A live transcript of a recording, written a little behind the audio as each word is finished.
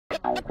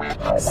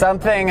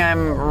Something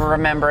I'm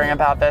remembering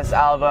about this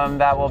album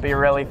that will be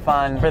really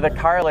fun for the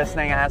car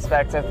listening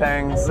aspect of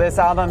things. This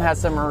album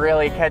has some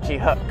really catchy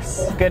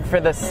hooks. Good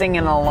for the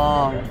singing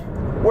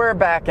along. We're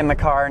back in the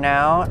car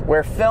now.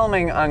 We're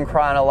filming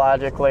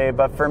unchronologically,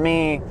 but for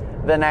me,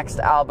 the next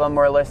album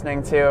we're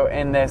listening to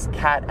in this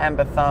Cat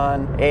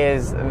Empithon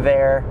is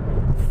their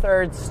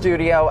third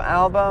studio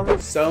album,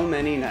 So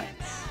Many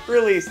Nights.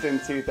 Released in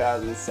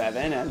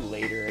 2007 and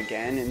later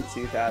again in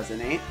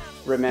 2008.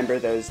 Remember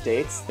those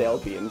dates, they'll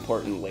be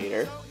important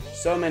later.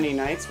 So Many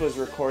Nights was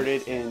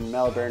recorded in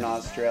Melbourne,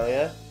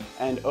 Australia,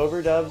 and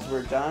overdubs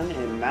were done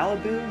in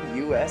Malibu,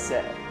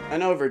 USA.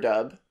 An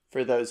overdub,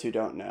 for those who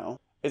don't know,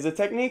 is a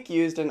technique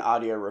used in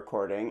audio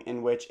recording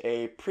in which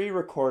a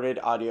pre-recorded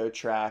audio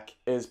track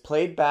is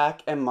played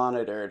back and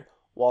monitored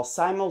while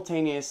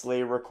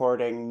simultaneously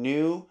recording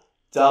new,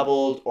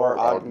 doubled, or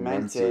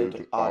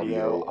augmented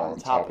audio on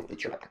top of the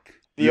track.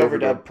 The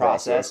overdub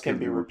process can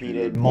be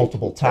repeated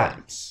multiple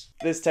times.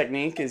 This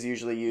technique is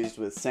usually used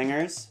with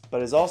singers,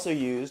 but is also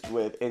used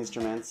with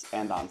instruments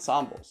and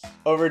ensembles.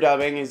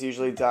 Overdubbing is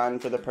usually done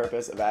for the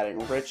purpose of adding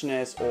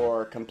richness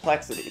or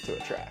complexity to a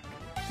track.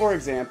 For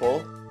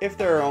example, if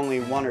there are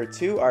only one or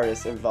two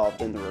artists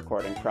involved in the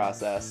recording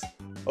process,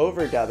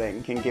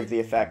 overdubbing can give the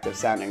effect of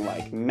sounding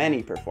like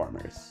many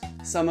performers.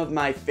 Some of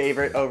my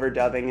favorite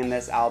overdubbing in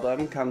this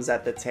album comes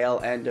at the tail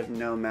end of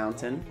No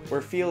Mountain,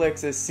 where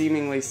Felix is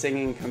seemingly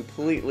singing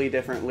completely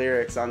different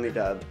lyrics on the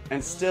dub,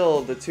 and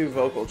still the two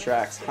vocal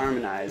tracks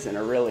harmonize in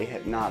a really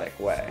hypnotic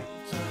way.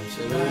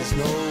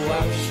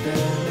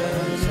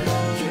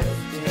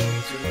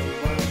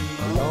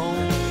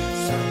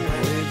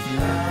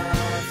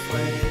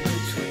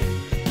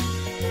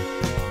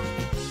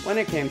 When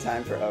it came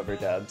time for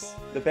overdubs,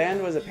 the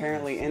band was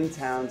apparently in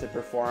town to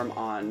perform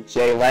on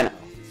Jay Leno.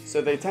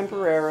 So they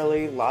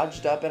temporarily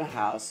lodged up in a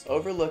house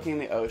overlooking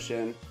the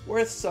ocean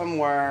worth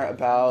somewhere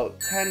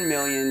about 10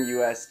 million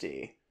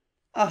USD.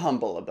 A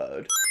humble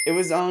abode. It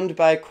was owned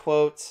by,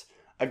 quote,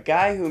 a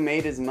guy who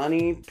made his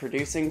money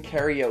producing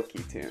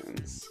karaoke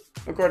tunes.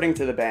 According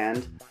to the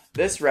band,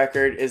 this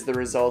record is the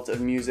result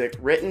of music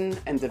written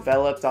and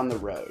developed on the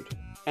road,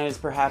 and is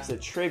perhaps a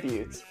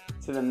tribute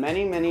to the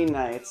many, many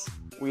nights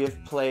we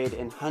have played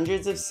in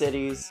hundreds of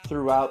cities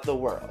throughout the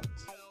world.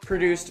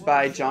 Produced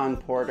by John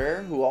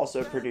Porter, who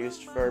also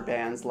produced for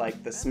bands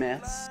like The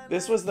Smiths.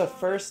 This was the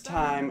first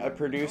time a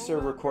producer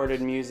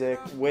recorded music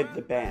with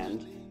the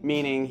band,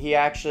 meaning he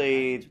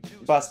actually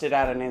busted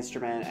out an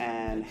instrument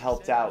and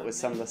helped out with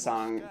some of the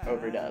song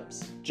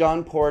overdubs.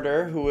 John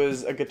Porter, who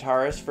was a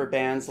guitarist for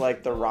bands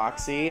like The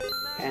Roxy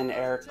and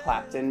Eric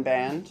Clapton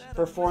Band,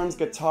 performs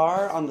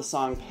guitar on the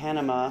song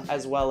Panama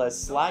as well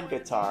as slide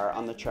guitar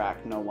on the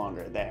track No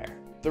Longer There.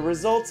 The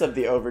results of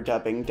the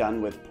overdubbing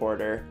done with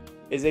Porter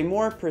is a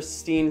more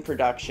pristine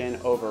production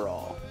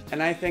overall,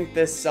 and I think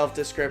this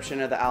self-description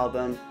of the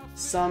album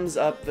sums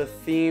up the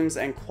themes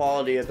and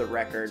quality of the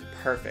record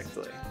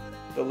perfectly.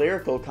 The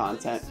lyrical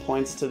content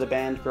points to the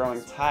band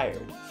growing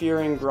tired,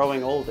 fearing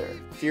growing older,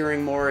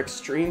 fearing more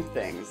extreme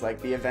things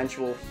like the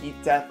eventual heat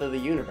death of the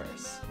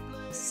universe.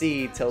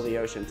 See till the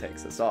ocean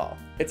takes us all.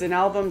 It's an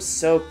album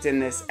soaked in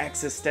this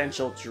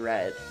existential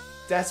dread,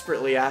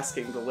 desperately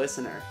asking the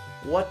listener,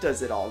 what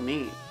does it all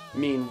mean?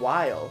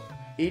 Meanwhile,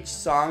 each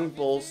song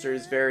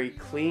bolsters very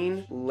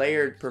clean,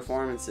 layered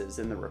performances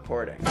in the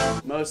recording.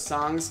 Most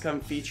songs come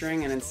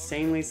featuring an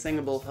insanely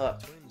singable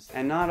hook,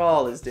 and not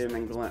all is doom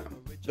and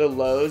gloom. The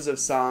lows of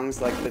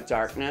songs like The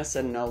Darkness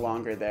and No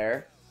Longer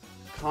There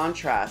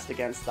contrast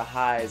against the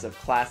highs of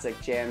classic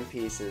jam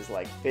pieces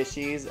like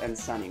Fishies and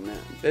Sunny Moon.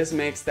 This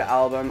makes the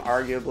album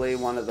arguably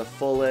one of the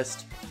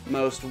fullest,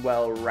 most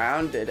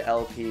well-rounded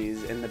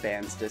LPs in the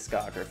band's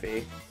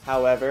discography.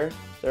 However,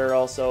 there are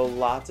also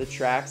lots of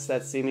tracks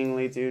that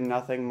seemingly do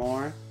nothing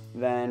more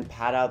than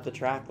pad out the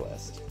track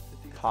list.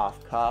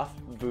 Cough cough,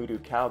 Voodoo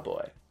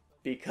Cowboy.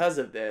 Because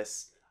of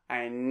this,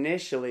 I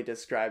initially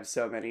described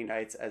So Many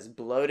Nights as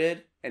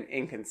bloated and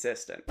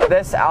inconsistent.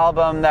 This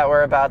album that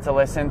we're about to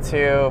listen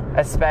to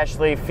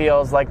especially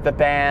feels like the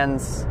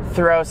band's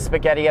throw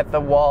spaghetti at the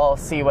wall,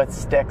 see what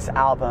sticks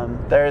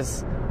album.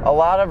 There's a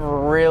lot of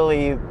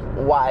really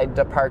wide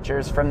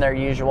departures from their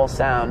usual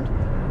sound,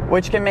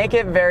 which can make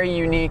it very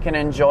unique and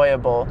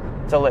enjoyable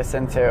to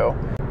listen to.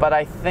 But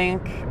I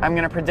think I'm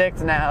gonna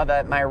predict now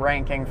that my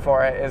ranking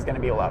for it is gonna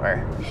be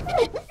lower.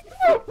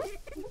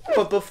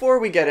 But before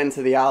we get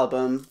into the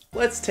album,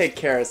 let's take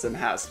care of some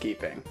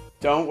housekeeping.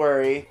 Don't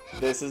worry,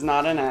 this is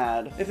not an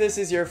ad. If this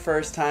is your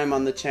first time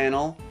on the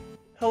channel,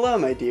 hello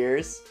my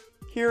dears.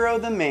 Hero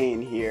the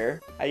Main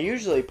here. I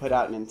usually put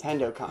out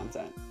Nintendo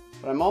content,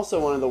 but I'm also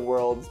one of the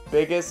world's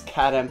biggest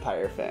Cat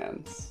Empire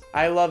fans.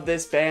 I love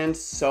this band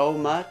so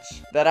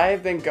much that I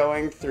have been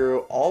going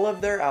through all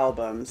of their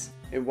albums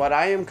in what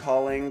I am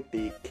calling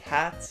the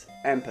Cat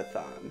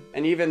Empithon.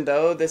 And even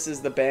though this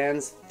is the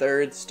band's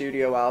third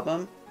studio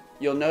album,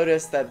 you'll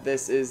notice that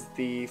this is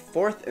the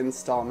fourth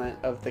installment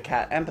of the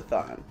Cat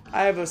Empithon.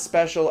 I have a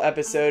special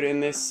episode in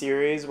this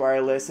series where I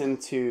listen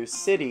to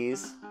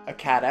Cities, a a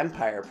Cat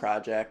Empire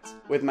project,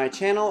 with my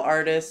channel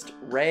artist,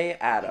 Ray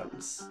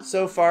Adams.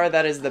 So far,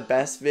 that is the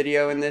best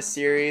video in this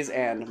series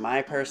and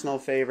my personal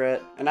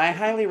favorite, and I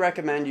highly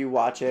recommend you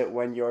watch it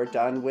when you're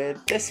done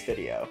with this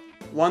video.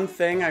 One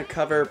thing I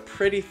cover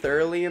pretty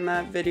thoroughly in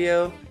that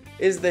video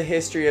is the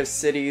history of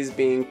cities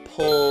being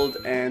pulled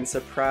and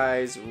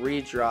surprise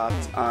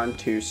redropped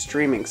onto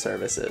streaming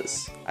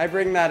services. I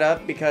bring that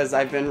up because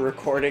I've been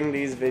recording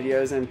these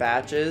videos in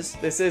batches.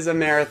 This is a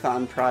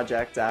marathon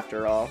project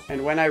after all,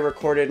 and when I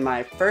recorded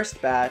my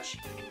first batch,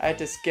 I had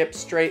to skip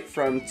straight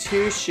from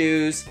 2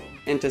 shoes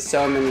into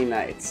So Many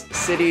Nights.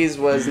 Cities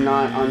was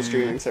not on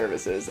streaming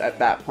services at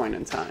that point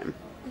in time.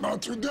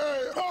 Not today.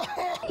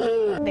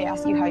 They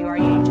ask you how you are,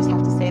 you just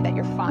have to say that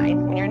you're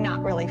fine when you're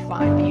not really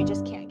fine, but you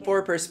just can't get.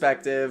 For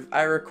perspective,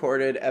 I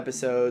recorded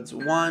episodes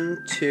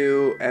 1,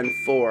 2, and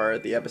 4,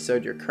 the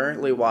episode you're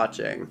currently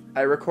watching.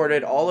 I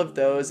recorded all of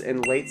those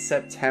in late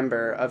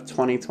September of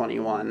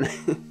 2021.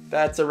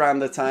 That's around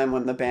the time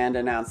when the band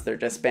announced their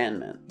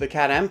disbandment. The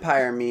Cat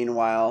Empire,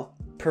 meanwhile,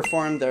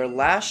 performed their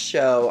last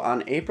show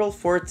on April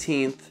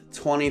 14th,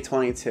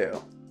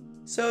 2022.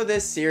 So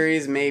this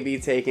series may be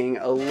taking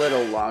a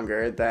little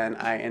longer than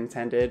I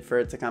intended for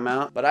it to come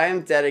out, but I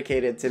am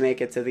dedicated to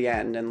make it to the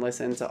end and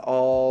listen to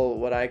all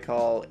what I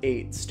call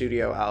 8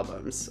 studio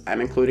albums. I'm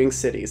including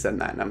Cities in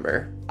that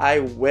number. I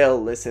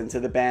will listen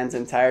to the band's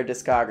entire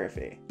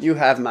discography. You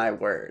have my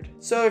word.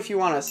 So if you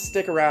want to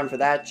stick around for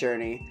that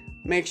journey,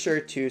 make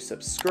sure to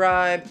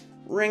subscribe,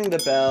 ring the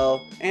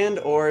bell, and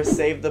or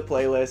save the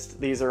playlist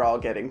these are all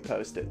getting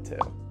posted to.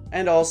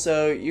 And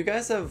also, you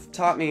guys have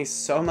taught me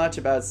so much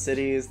about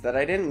Cities that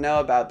I didn't know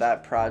about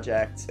that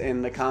project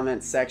in the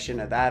comments section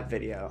of that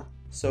video.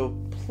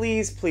 So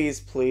please,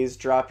 please, please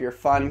drop your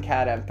fun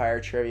Cat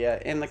Empire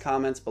trivia in the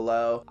comments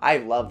below. I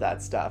love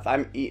that stuff.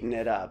 I'm eating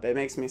it up. It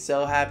makes me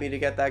so happy to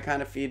get that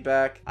kind of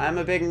feedback. I'm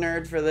a big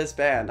nerd for this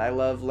band. I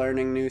love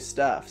learning new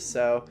stuff.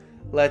 So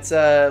let's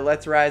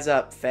rise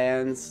up,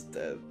 fans.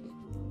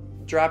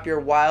 Drop your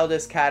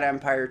wildest Cat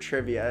Empire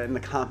trivia in the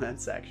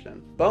comments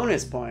section.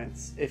 Bonus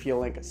points if you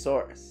link a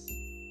source.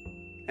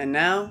 And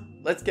now,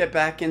 let's get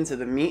back into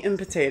the meat and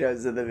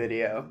potatoes of the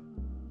video.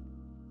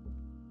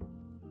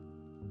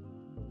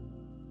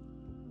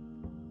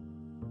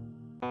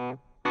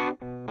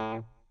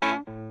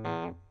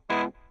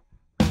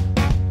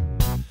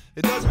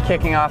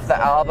 Kicking off the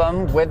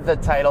album with the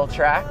title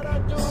track,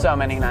 So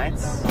Many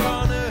Nights.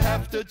 Gonna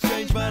have to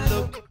change my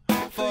look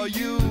for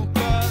you,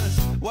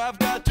 well, I've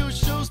got 2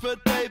 shoes, but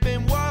they've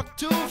been walked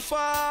too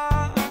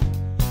far.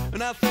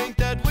 And I think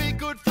that we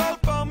could float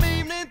from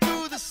evening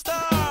to the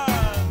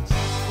stars.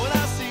 When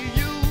I see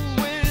you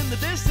in the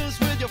distance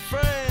with your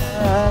friends,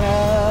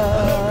 I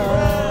look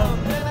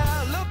around and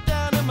I look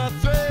down at my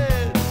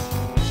threads.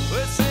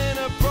 It's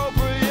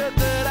inappropriate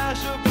that I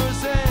should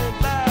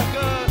present like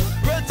a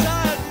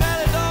retired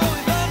matador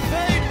with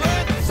unpaid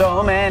rent.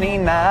 So many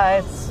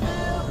nights,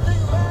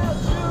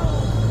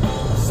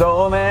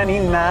 so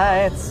many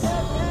nights.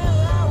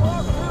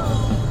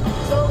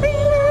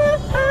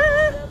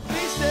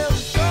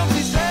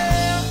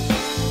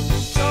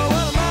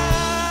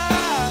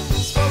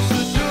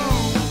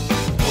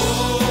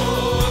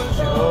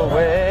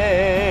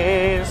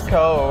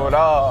 Coat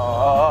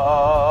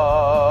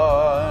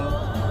on,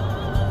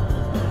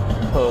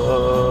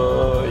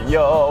 put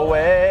your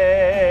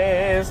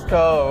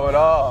waistcoat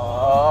on.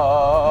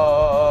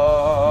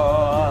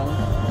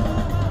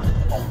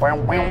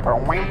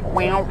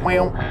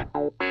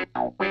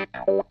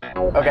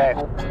 Okay,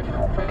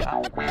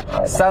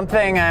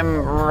 something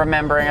I'm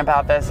remembering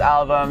about this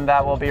album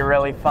that will be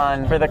really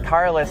fun for the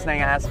car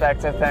listening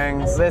aspect of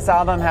things. This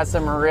album has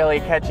some really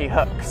catchy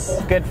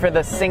hooks. Good for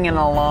the singing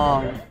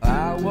along.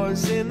 I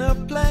was in a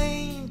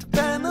plane to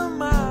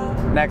Panama.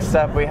 Next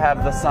up we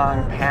have the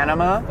song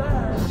Panama.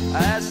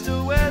 I asked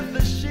her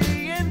whether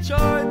she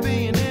enjoyed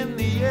being in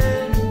the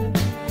air,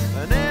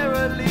 and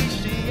airily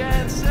she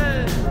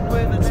answered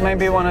with This might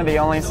be one of the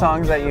only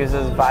songs that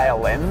uses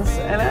violins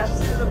in it.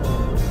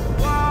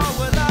 Wow,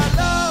 well, I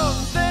love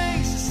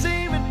things that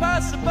seem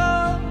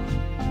impossible.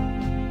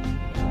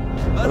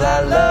 Well,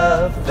 I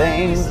love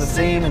things that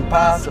seem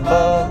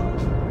impossible.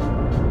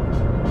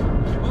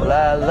 Well,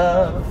 I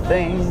love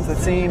things that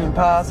seem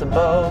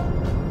impossible.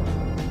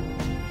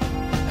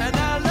 And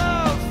I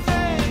love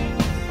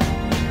things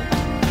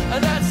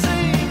that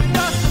seem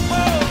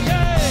impossible,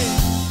 yeah.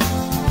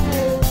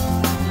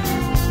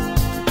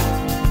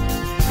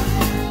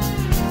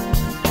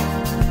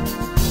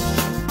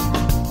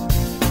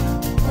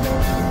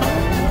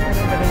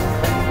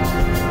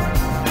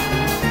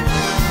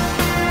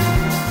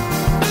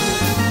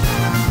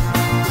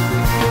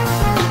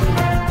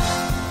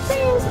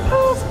 Seems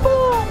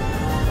possible.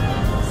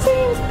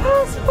 Seems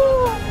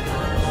possible.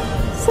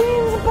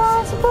 Seems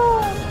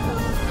impossible.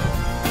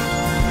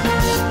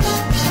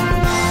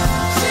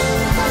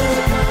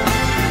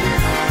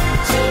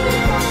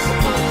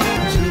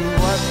 To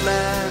what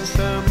lands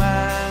the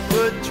man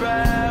would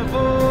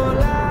travel,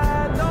 I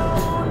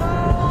don't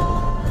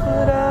know.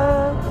 But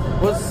I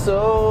was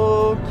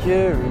so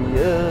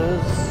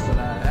curious. I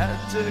had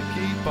to to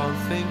keep on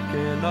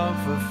thinking of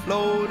her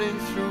floating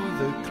through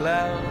the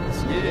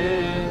clouds,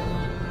 yeah.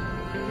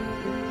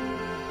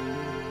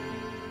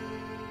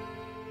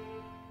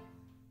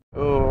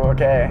 Ooh,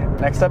 okay.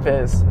 Next up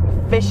is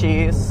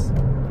Fishies.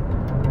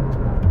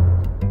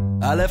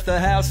 I left the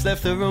house,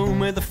 left the room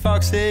with a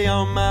foxy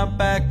on my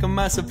back and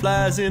my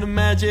supplies in a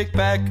magic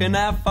pack, and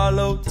I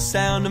followed the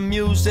sound of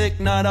music,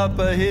 not up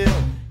a hill,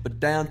 but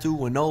down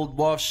to an old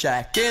wharf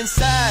shack.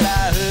 Inside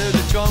I heard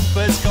the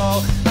trumpets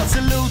call, a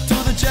salute to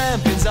the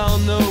champions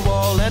on the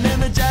wall, and in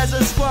the jazz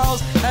of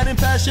squalls and in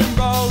passion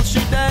brawls she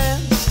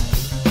danced.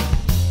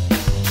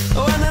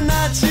 Oh, and the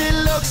night she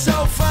looked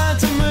so fine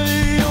to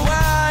me. Oh,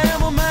 I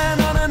am a man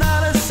on an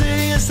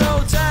odyssey, and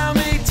so tie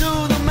me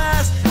to the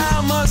mast, I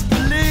must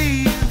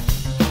believe.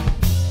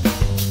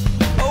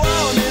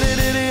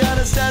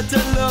 I sat to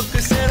look, I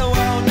said, oh,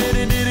 wow,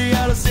 nitty nitty,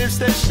 all the sips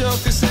that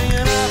shook, I singing,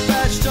 I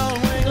patched on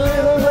wing.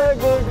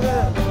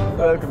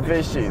 Welcome,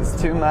 Fishies,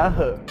 to my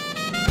hook.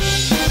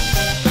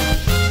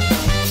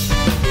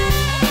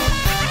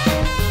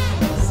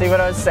 See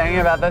what I was saying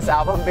about this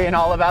album being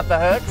all about the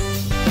hooks?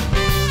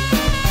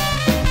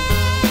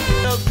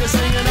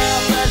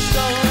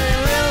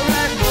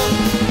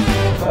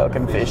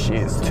 Welcome,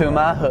 Fishies, to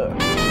my hook.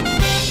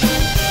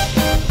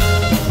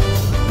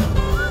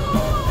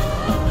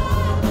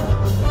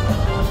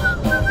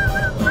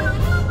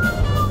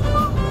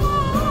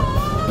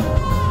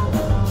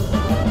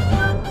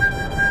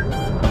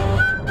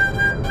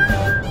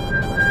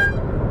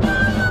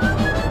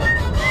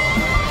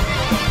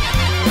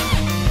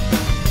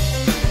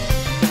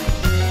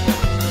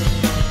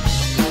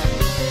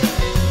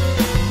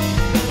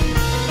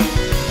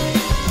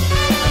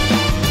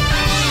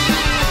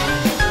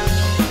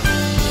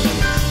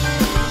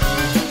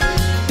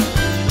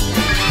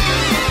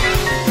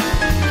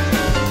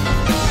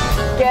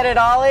 Get it,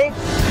 Ollie?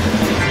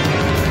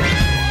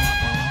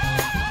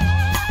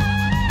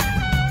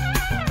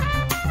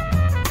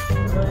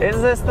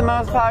 Is this the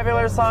most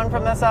popular song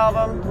from this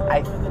album?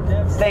 I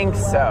think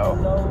so.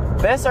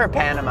 This or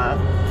Panama?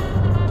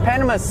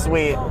 Panama's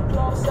sweet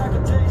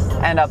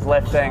and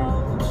uplifting.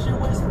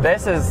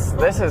 This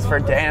is for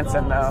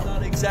dancing though.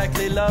 Not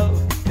exactly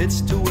love,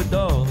 it's to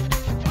adore.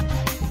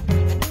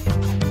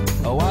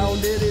 Oh, wow,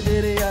 diddy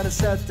diddy, I just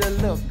sat there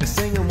look,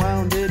 singing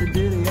wow, diddy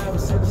diddy, I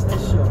was sitting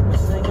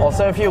shook.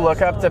 Also, if you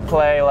look up to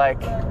play, like,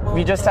 if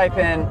you just type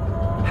in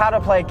how to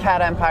play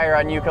Cat Empire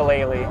on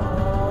ukulele,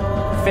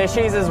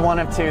 Fishies is one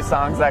of 2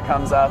 songs that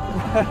comes up.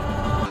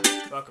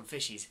 Welcome,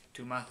 Fishies,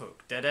 to my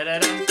hook.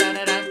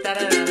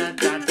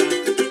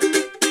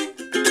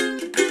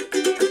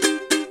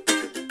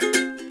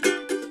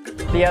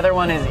 The other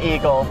one is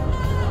Eagle.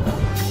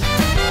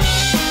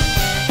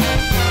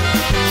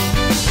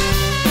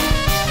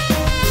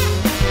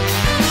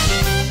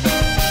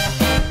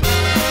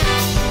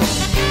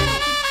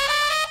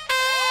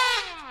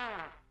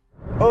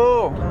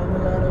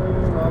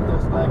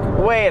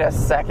 Wait a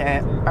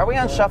second. Are we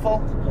on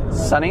shuffle?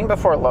 Sunning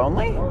Before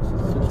Lonely?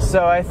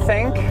 So I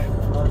think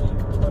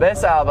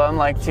this album,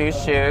 like Two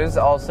Shoes,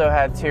 also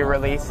had 2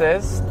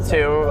 releases.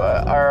 2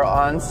 are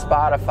on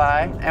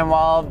Spotify. And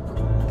while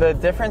the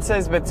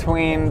differences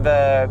between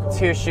the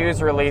Two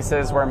Shoes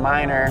releases were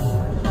minor,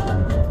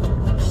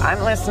 I'm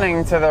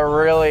listening to the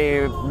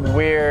really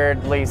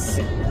weirdly...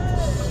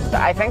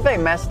 I think they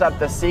messed up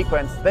the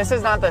sequence. This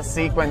is not the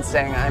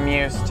sequencing I'm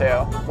used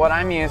to. What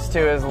I'm used to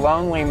is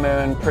Lonely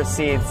Moon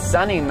precedes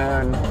Sunny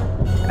Moon,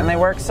 and they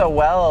work so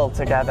well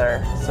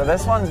together. So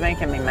this one's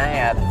making me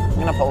mad. I'm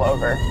gonna pull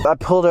over. I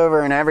pulled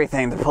over and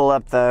everything to pull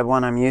up the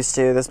one I'm used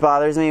to. This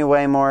bothers me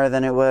way more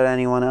than it would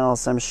anyone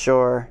else, I'm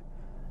sure.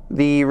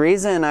 The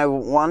reason I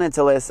wanted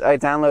to list, I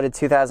downloaded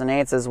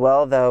 2008s as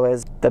well though,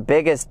 is the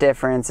biggest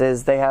difference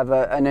is they have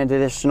an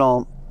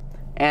additional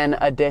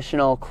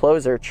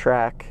closer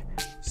track.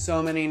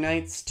 So Many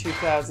Nights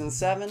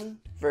 2007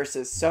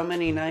 versus So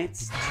Many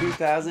Nights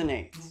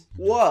 2008.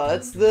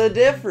 What's the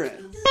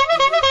difference?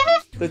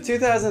 The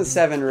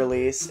 2007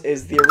 release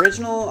is the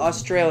original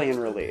Australian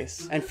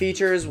release and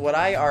features what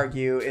I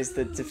argue is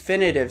the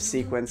definitive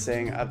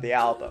sequencing of the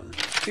album.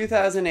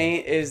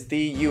 2008 is the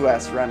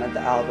US run of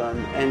the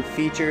album and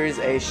features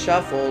a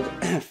shuffled,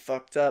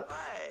 fucked up,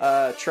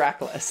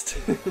 track list,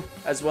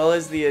 as well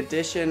as the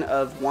addition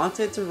of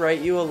Wanted to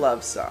Write You a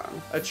Love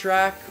Song, a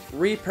track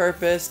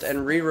repurposed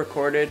and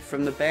re-recorded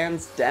from the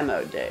band's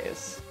demo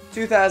days.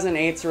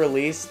 2008's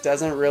release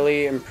doesn't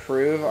really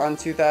improve on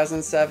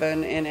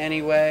 2007 in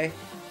any way,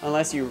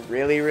 unless you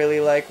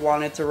really like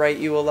Wanted to Write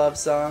You a Love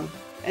Song.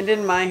 And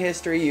in my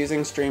history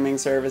using streaming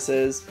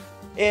services,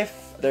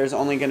 if there's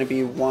only going to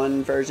be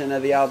one version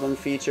of the album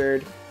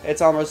featured,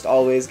 it's almost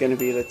always going to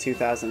be the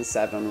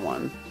 2007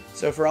 one.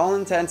 So for all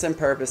intents and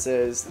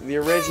purposes, the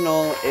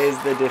original is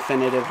the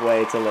definitive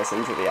way to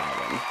listen to the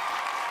album.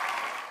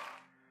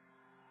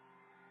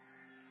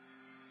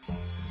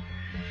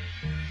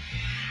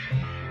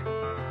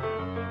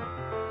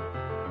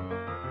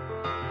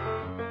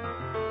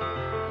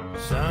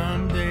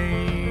 Something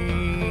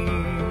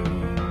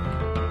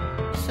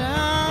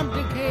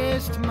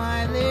kissed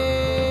my lips.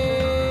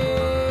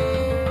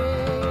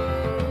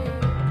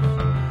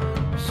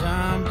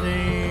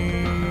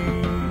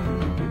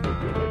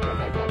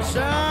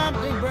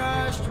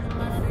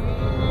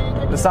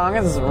 song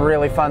is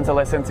really fun to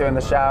listen to in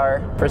the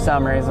shower for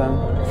some reason.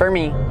 For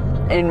me,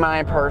 in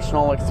my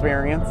personal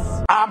experience.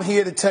 I'm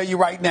here to tell you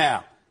right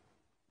now,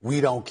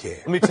 we don't care.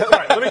 Let me tell you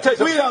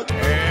something. We don't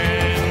care.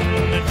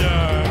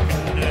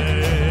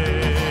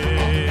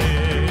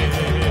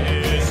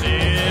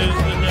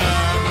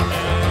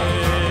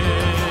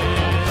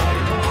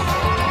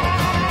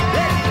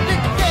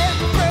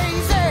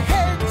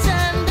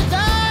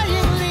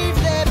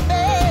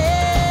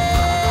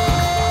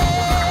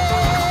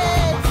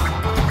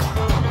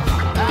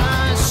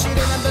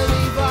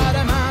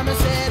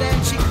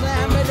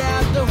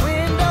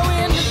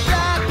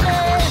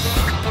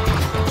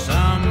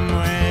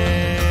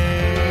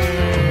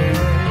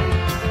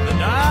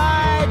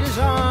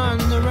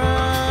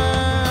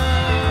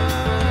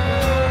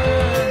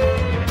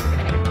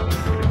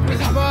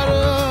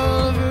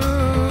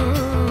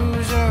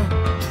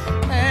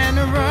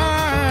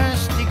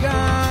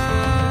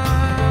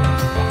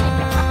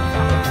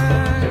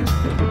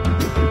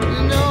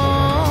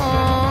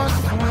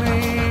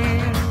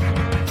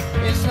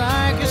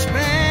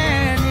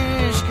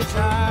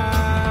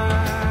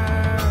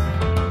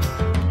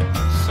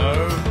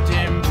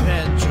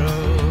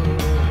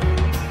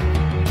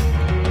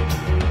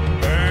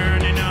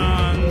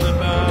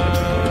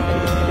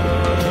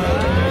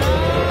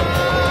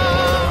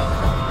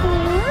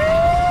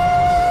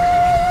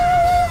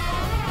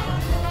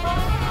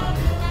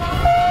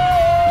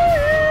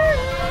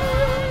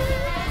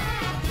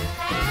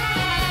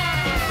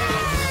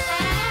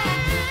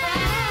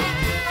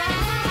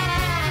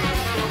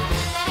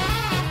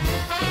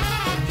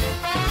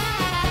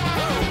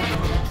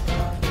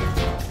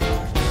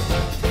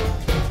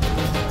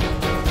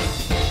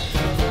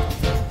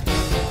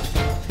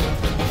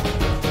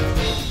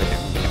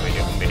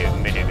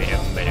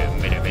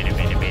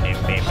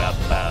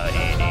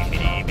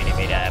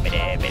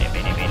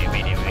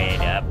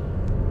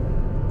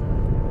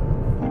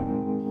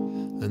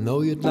 I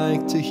know you'd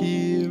like to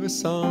hear a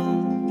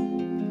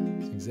song,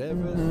 sings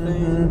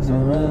everything's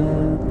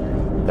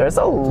alright. There's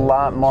a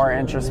lot more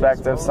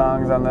introspective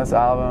songs on this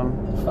album.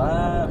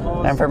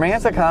 And for me,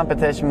 it's a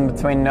competition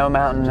between No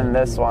Mountain and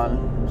this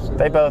one.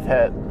 They both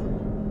hit.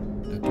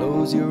 Now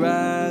close your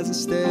eyes and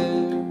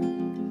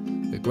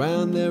stare. The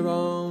ground they're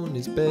on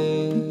is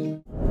bare.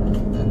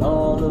 And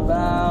all of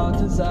our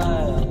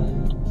desires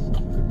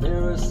could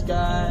mirror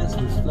skies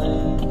with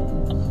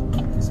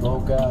flames.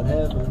 Smoke out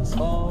heaven's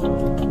halls.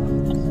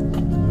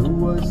 Who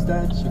was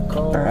that you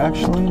called? Or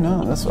actually,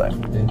 no, this way.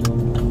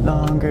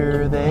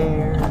 Longer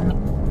there.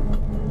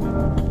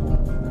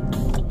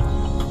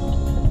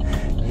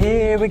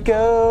 Here we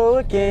go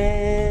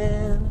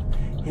again.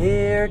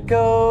 Here it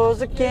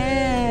goes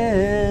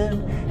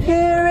again.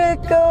 Here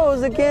it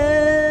goes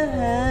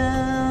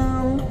again.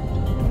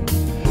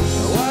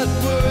 What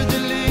would you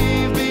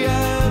leave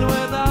behind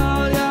when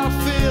all your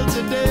fields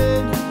are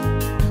dead?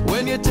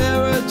 When your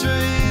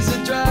territories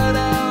are dried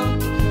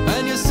out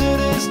and your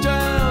cities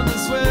drowned and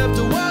swept?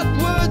 What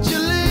would you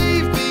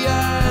leave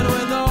behind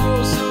when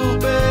those who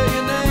bear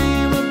your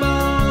name are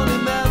born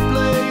in that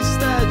place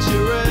that you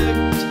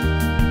wrecked?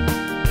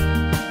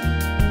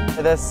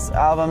 This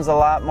album's a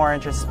lot more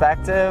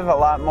introspective,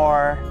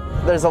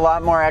 there's a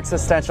lot more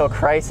existential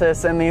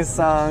crisis in these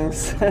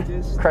songs.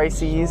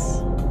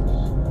 Crises.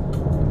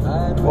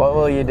 What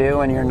will you do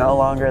when you're no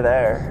longer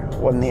there?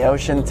 When the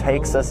ocean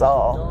takes us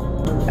all?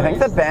 I think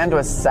the band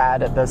was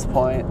sad at this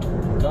point.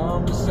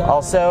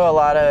 Also, a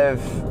lot of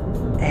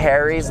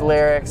Harry's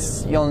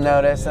lyrics, you'll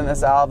notice in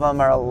this album,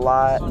 are a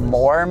lot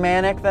more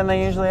manic than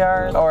they usually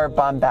are. Or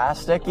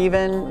bombastic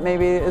even,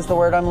 maybe is the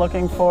word I'm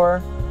looking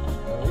for.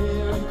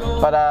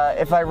 But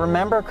if I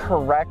remember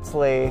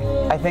correctly,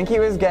 I think he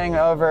was getting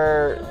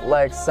over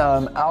like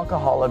some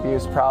alcohol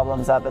abuse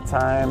problems at the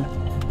time,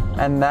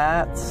 and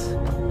that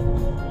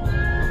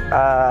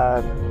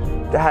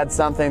had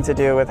something to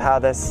do with how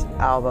this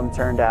album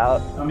turned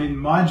out. I mean,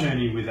 my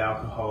journey with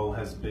alcohol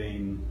has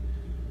been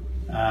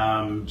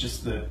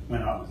just that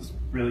when I was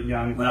really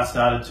young, when I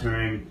started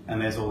touring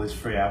and there's all this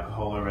free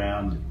alcohol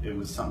around, it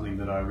was something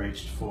that I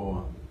reached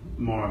for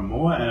more and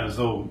more, and it was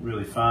all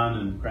really fun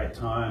and great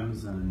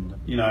times. And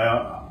you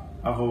know,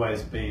 I've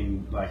always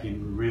been, like,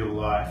 in real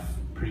life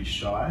pretty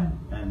shy,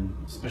 and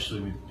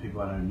especially with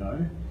people I don't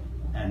know,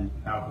 and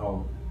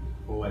alcohol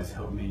always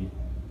helped me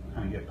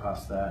kind of get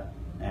past that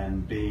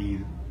and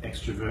be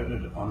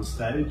extroverted on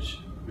stage,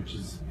 which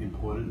is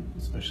important,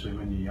 especially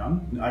when you're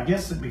young. I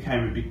guess it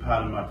became a big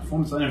part of my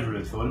performance. I never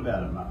really thought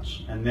about it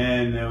much, and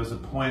then there was a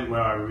point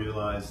where I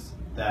realized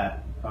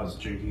that I was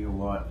drinking a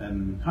lot,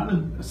 and kind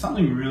of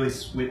something really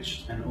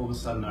switched, and all of a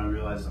sudden I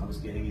realized I was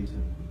getting into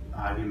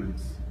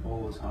arguments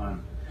all the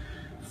time,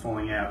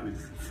 falling out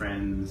with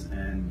friends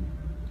and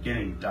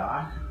getting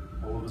dark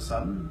all of a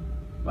sudden,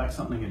 like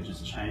something had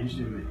just changed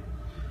in me.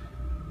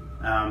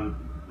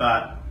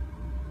 But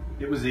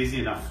it was easy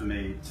enough for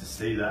me to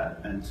see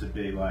that and to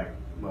be like,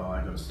 well,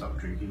 I gotta stop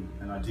drinking,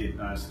 and I did,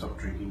 and I stopped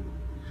drinking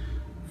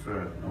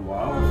for a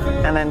while.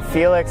 And then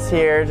Felix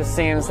here just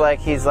seems like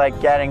he's like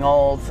getting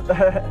old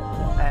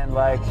and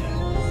like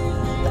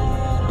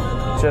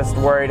just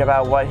worried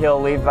about what he'll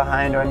leave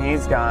behind when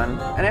he's gone.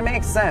 And it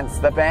makes sense.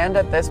 The band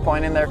at this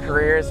point in their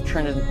career is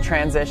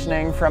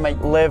transitioning from a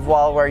live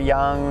while we're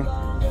young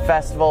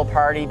festival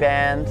party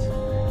band,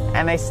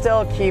 and they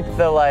still keep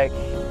the, like,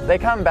 they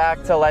come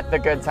back to let the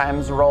good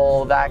times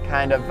roll, that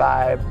kind of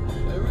vibe.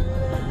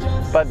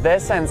 But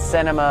this and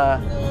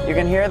Cinema, you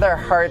can hear their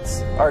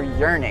hearts are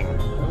yearning,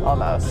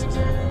 almost.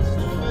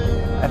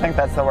 I think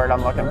that's the word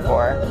I'm looking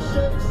for.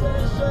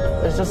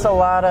 There's just a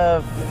lot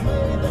of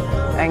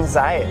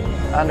anxiety,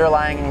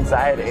 underlying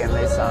anxiety in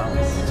these songs.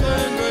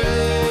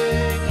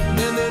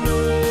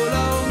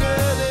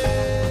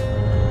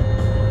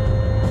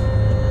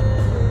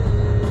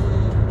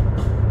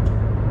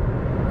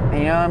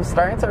 You know, I'm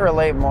starting to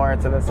relate more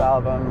to this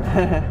album.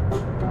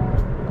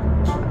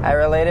 I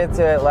related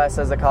to it less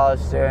as a college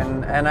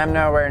student, and I'm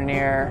nowhere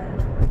near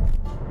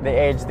the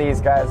age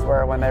these guys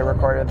were when they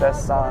recorded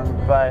this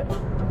song, but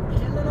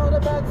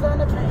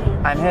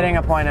I'm hitting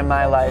a point in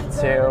my life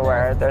too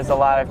where there's a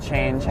lot of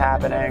change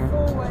happening,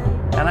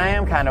 and I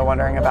am kind of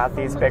wondering about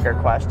these bigger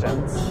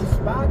questions.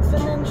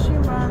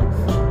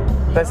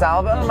 This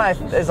album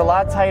is a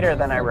lot tighter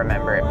than I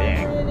remember it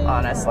being,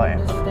 honestly.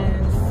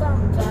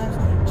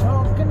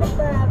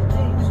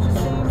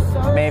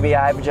 Maybe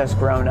I've just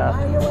grown up.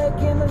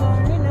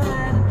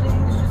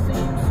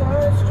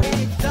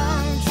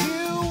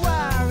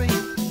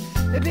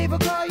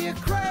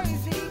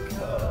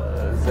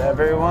 Cause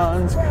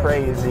everyone's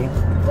crazy.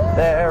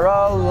 They're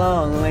all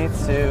lonely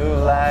too,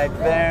 like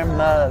their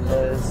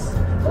mothers,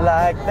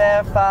 like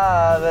their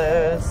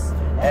fathers.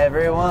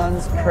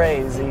 Everyone's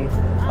crazy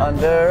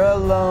under a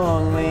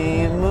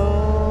lonely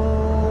moon.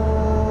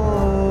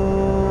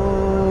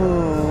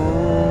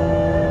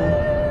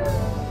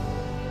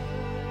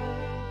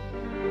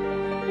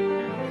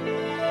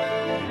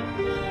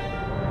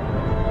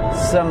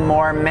 Some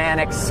more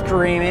manic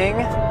screaming,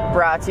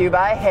 brought to you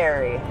by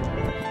Harry.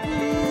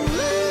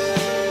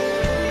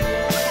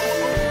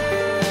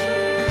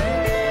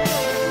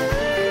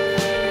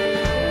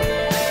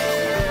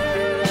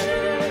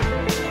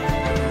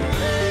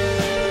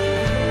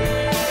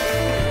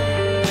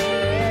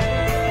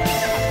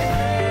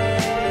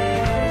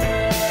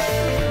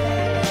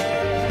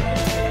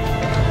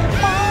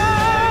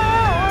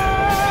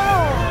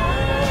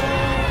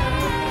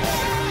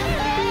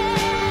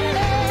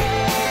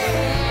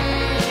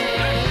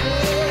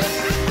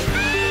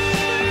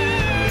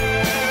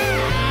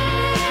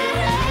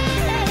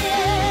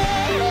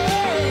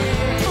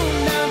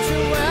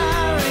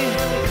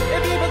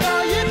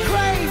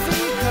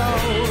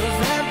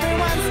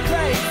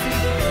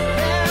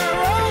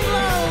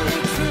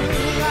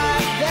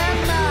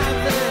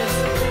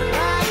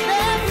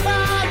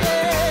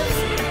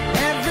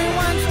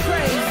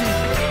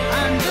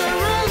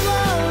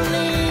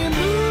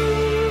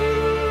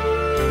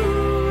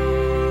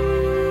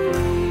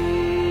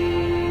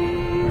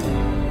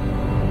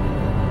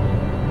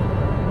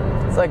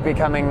 Like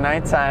becoming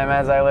nighttime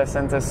as I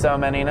listen to So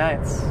Many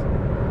Nights.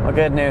 Well,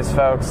 good news,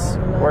 folks.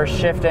 We're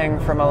shifting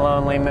from a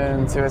lonely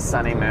moon to a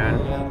sunny moon.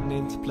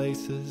 Into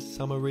places,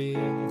 some are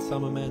real,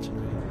 some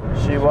imaginary.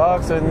 She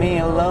walks with me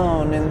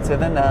alone into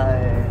the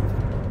night.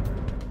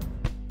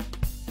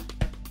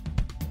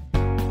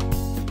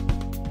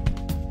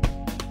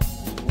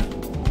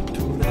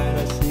 Tonight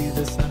I see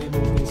the sunny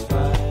moon is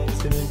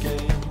rising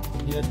again,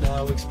 yet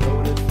now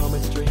exploded from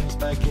its dreams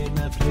back in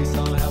that place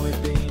on how it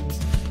beams.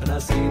 And I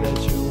see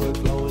that you were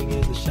glowing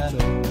in the shadows,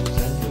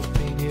 and you've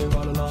been here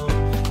all along,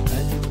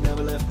 and you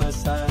never left my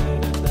side,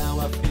 and now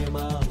I feel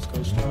my arms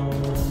go strong.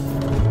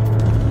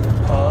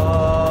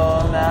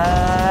 All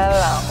night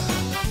long.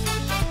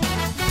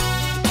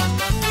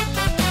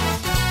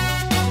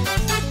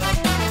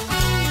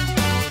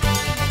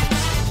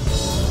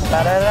 Da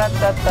da da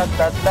da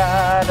da da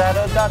da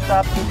da da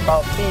da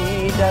people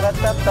be da da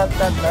da da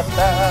da da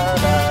da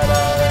da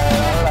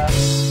da.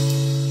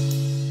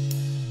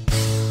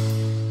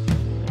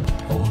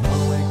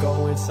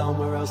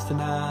 Somewhere else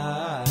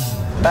tonight.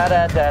 Da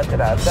da da da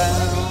da da.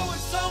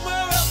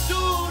 Somewhere else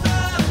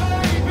tonight,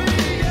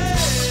 baby. Yeah.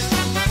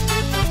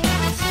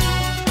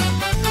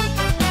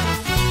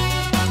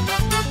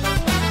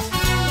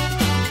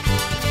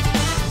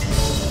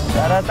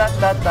 Da da da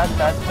da da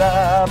da da.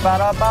 Ba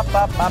da ba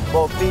ba ba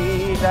bo be.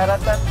 Da da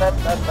da da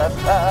da da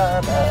da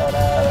da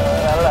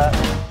da da.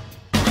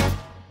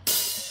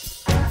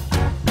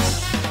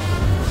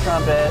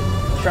 Trumpet,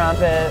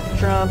 trumpet,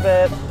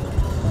 trumpet.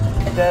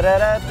 Da da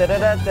da da da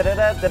da da da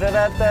da da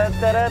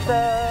da da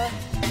da.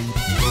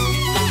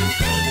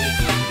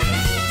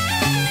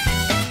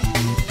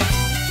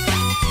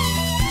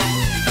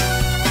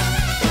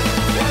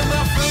 When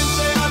my friends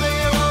say I'm the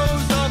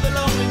heroes of the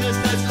loneliness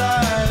that's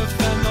life,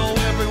 I know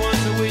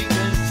everyone's a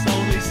weakness,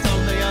 only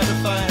someday I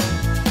define.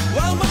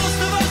 While most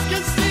of us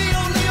can see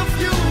only a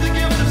few to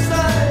give them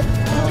sight.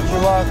 Won't you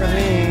walk with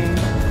me?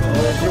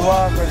 Would you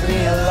walk with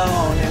me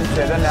alone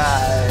into the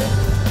night?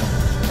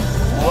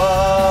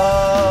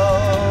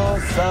 Whoa,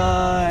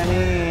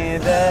 sunny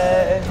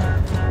day.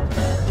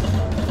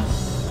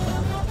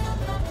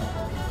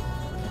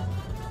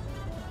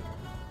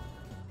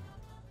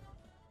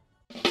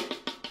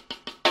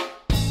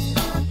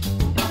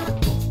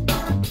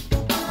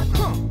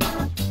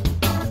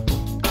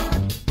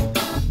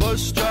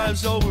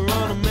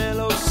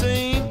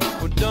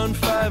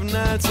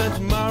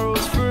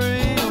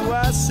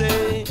 I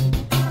say.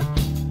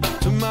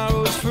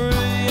 Tomorrow's free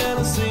and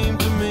it seems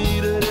to me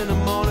that in the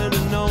morning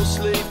and no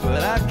sleep,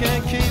 but I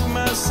can't keep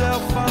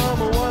myself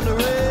from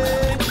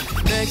wondering.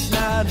 Next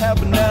night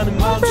happened down in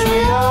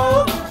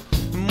Montreal,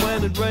 and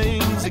when it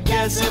rains it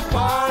gets it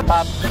hard.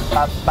 Bop,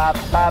 bop, bop,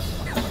 bop.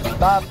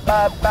 Bop,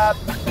 bop, bop,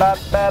 bop,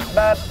 bop,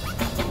 bop.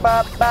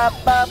 Bop, bop,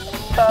 bop,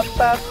 bop,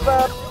 bop,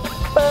 bop.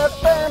 Bop,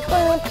 bop,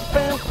 bop,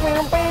 bop,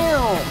 bop,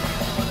 bop.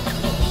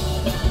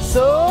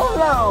 So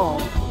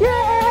long,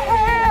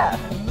 yeah.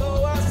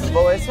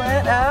 Voice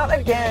went out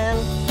again.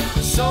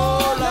 So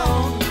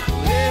long,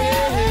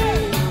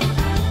 yeah.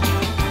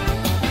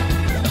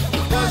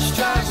 Bush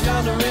drives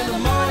yonder in the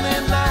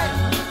morning light.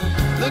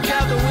 Look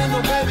out the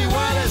window, baby,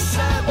 while it's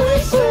sad.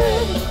 We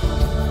say,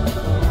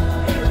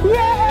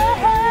 Yeah.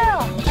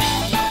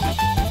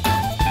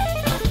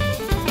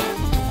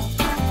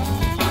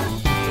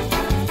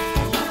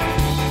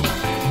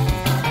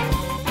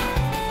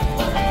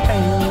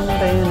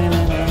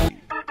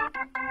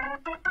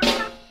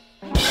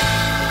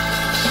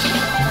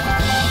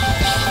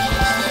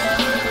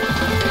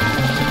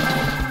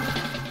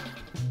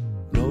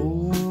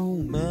 no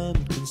man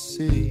can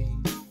see,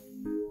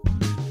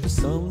 but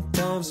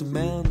sometimes a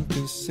man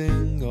can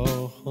sing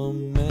or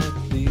hum. At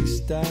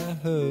least I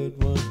heard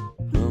one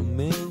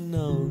humming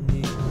on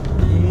me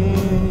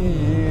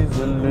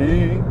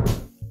easily.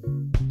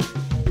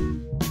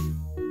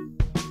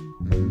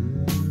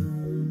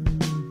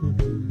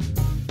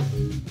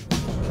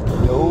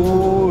 No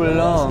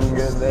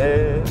longer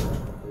there.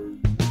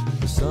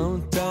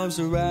 Sometimes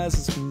the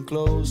horizons can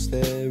close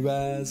their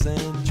eyes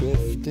and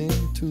drift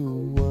into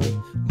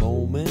one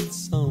moment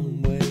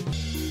somewhere,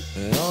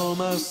 and all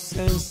my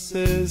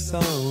senses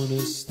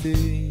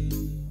honesty,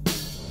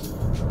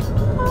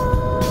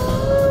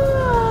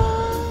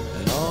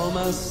 and all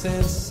my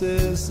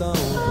senses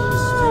honesty,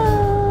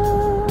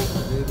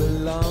 they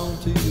belong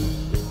to you.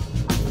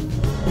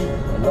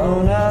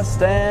 Alone I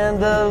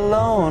stand,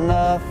 alone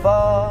I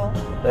fall.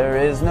 There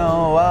is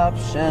no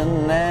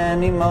option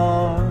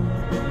anymore.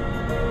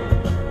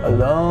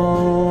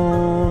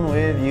 Alone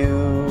with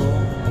you.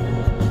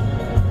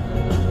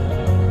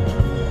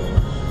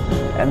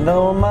 And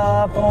though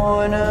my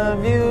point of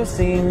view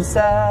seems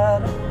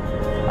sad,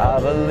 I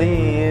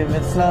believe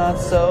it's not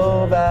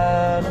so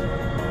bad.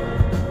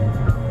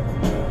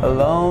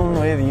 Alone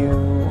with you.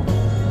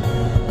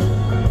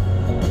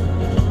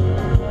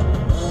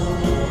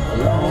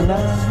 Alone I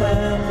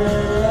stand,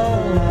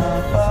 alone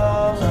I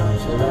fall.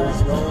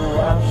 There's no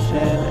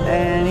option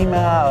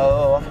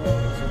anymore.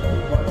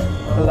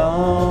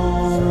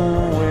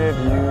 Alone with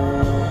you.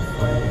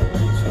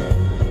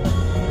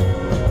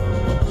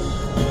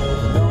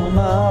 Though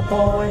my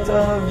point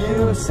of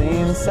view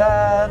seems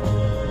sad,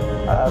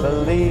 I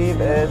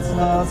believe it's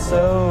not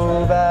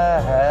so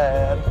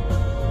bad.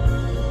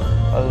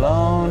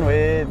 Alone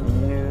with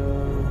you.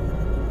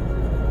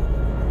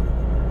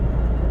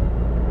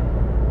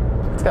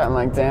 It's gotten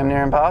like damn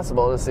near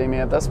impossible to see me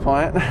at this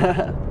point.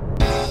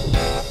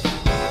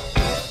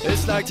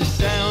 It's like the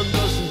sound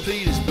of St.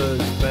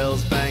 Petersburg's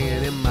bells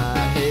banging in my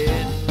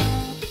head.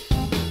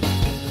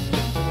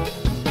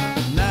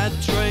 Night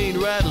train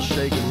rattle,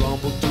 shake and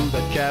rumble through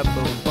the Cat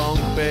Empithon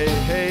Bay.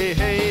 Hey,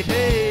 hey,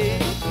 hey.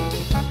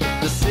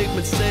 The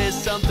segment says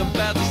something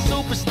about the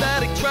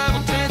superstatic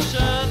travel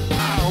tension.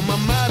 Oh, my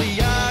mighty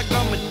eye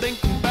got me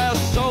thinking about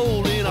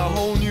soul in a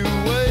whole new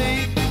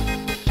way.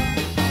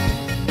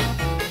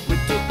 We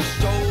took the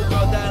stroll,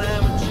 got that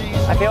ham and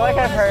cheese. I feel like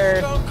I've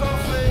heard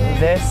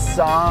this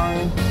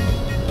song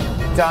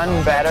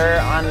done better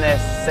on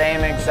this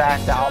same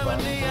exact album.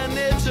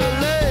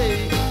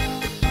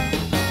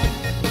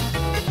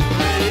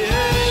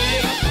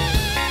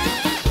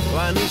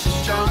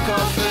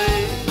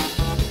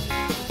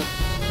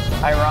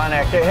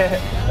 Ironic.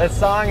 This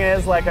song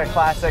is like a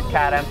classic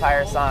Cat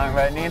Empire song,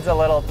 but it needs a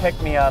little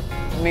pick-me-up.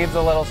 It needs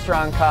a little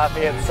strong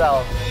coffee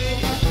itself.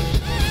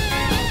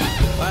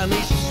 I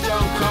need some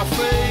strong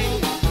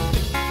coffee.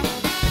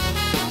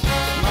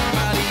 My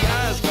mighty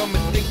eyes got me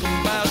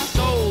thinking about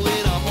soul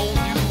in a whole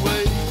new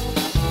way.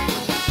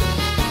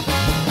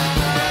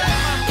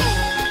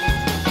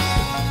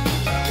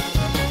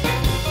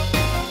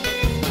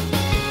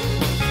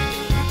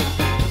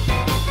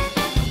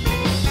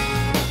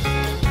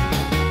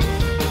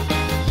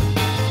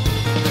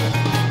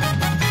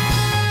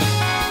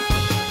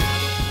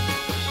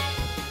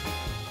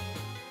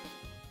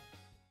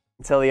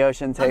 Until the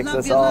ocean takes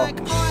us all.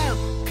 Like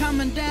oil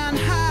coming down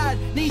hard,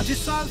 need you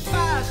so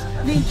fast,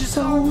 need you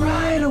so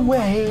right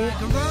away.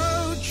 Like a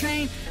road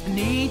train, I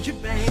need you,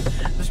 babe.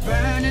 Let's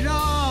burn it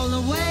all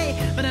away.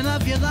 But I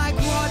love you like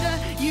water,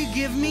 you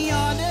give me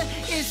order.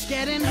 It's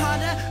getting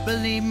harder,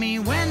 believe me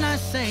when I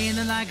say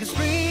that. Like a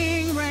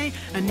spring rain,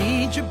 I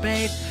need you,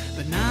 babe.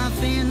 But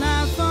nothing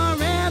lasts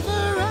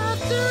forever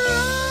after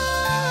all.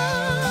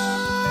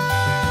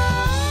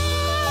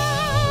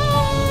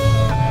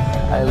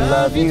 I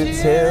love you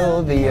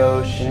till the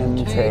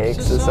ocean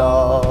takes us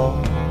all.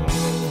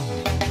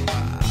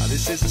 This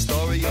This is a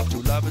story of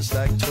two lovers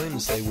like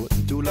twins. They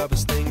wouldn't do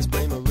lovers things,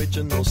 blame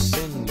original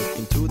sin. Look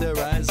into their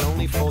eyes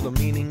only for the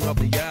meaning of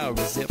the hour,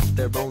 as if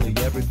there only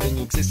everything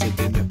existed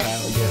in their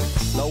power, yeah.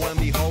 Lo and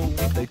behold,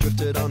 they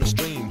drifted on a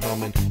stream,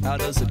 humming, how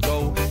does it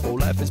go? Oh,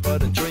 life is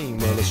but a dream.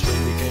 Well, the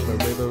stream became a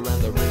river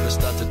and the river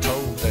started to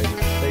tow.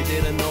 They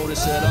didn't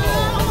notice at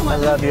all. I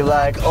love you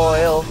like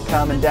oil,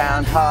 coming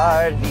down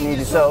hard. Need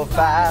you so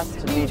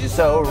fast, need you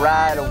so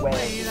right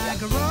away.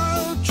 Like a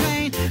road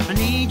train, I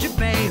need you,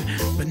 babe,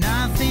 but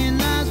nothing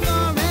lasts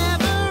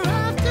forever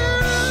after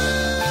all.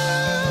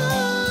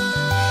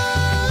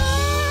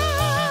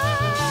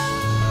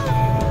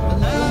 I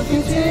love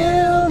you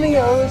till the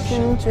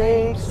ocean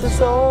takes the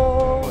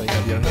soul.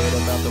 Have you heard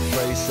about the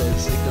phrase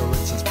says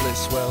ignorance is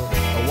bliss? Well,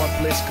 what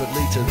bliss could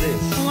lead to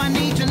this? Oh, I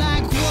need you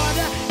like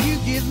water, you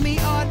give me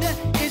order,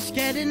 it's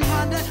getting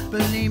harder.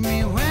 Believe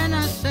me when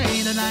I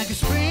say that like a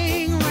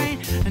spring rain,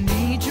 I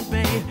need you,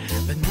 babe,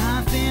 but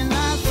nothing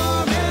lasts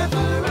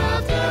forever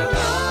after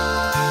all.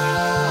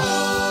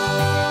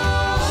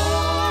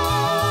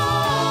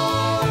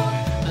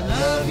 I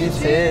love you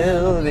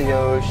Till the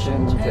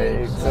ocean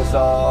takes us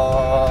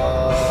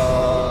all.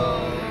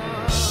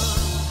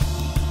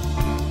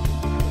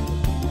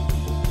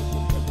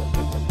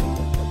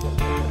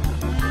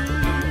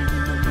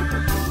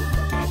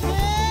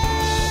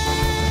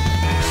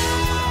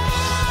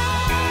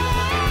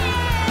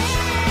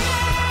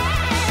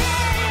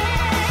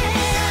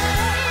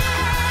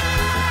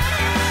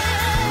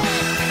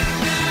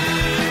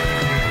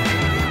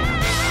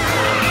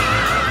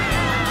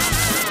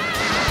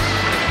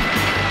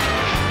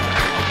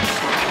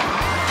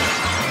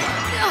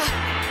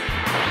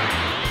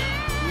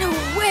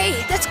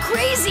 That's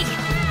crazy!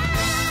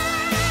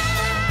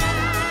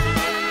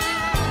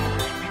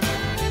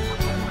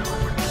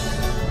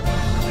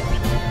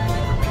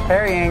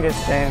 Harry Angus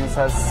James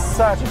has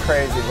such a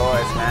crazy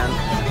voice, man.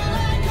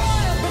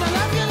 But I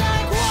love you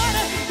like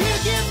water, you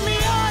give me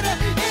order,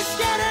 it's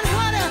getting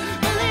hotter.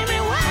 Believe me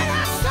when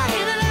I say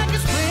that like a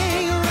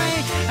spring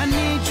rain, I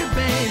need you,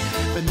 babe,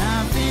 but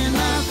nothing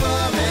lasts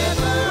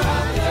forever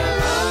after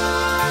all.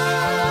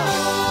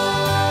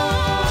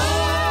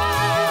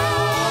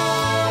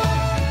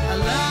 I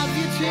love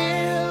you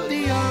till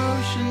the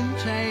ocean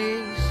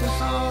takes us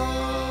all.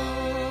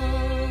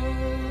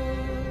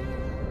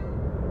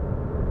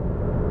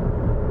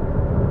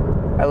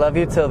 I love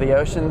you till the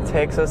ocean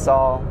takes us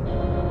all,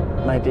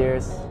 my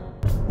dears.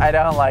 I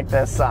don't like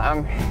this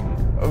song.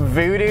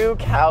 Voodoo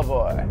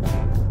Cowboy.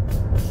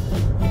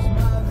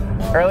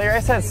 Earlier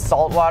I said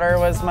Saltwater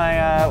was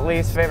my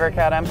least favorite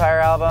Cat Empire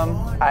album.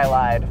 I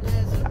lied.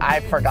 I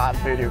forgot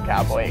Voodoo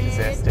Cowboy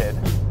existed.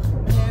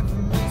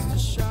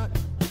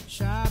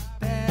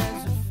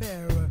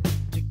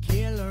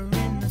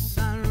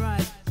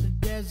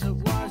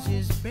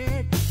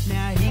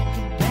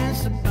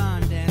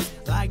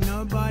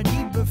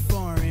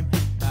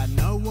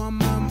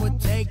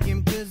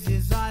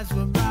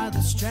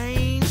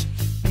 Strange,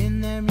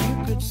 in them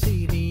you could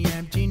see the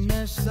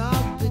emptiness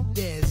of the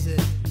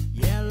desert.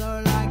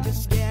 Yellow like a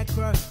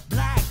scarecrow,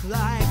 black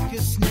like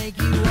a snake.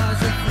 He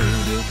was a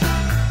voodoo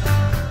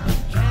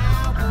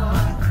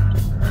cowboy,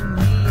 and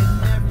he had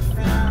never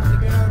found a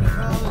girl to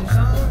call his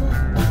own.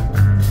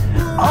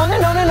 On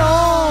and on and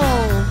on,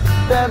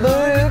 that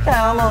Voodoo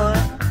Cowboy.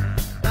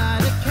 But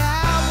the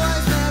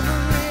cowboys never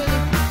really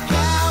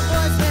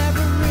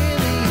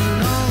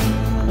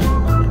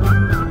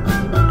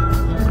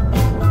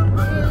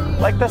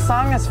Like, the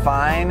song is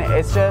fine,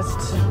 it's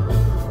just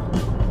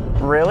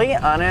really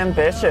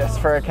unambitious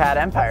for a Cat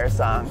Empire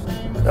song.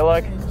 They're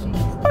like,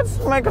 let's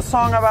make a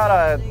song about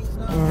a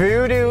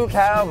voodoo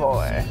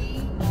cowboy.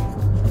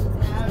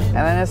 And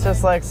then it's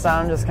just like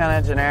some just kind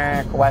of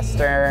generic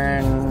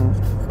Western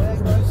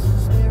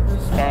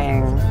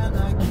thing.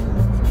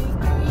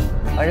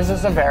 Like, it's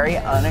just a very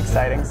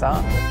unexciting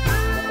song.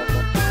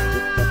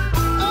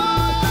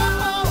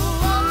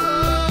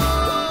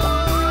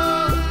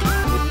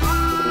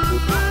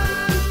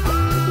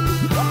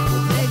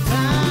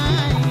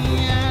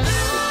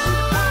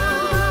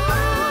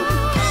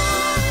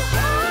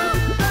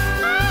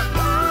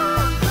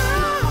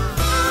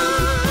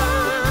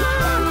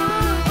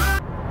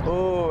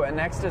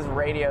 Next is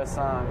Radio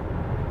Song.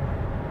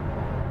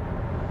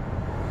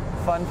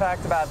 Fun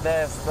fact about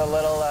this, the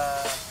little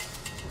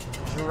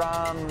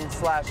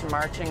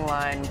drum/marching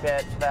line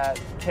bit that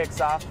kicks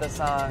off the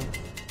song,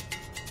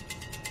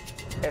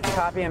 it's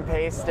copy and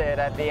pasted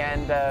at the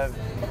end of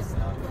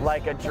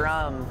Like a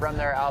Drum from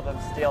their album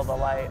Steal the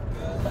Light.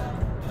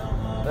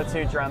 The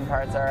two drum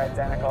parts are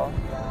identical,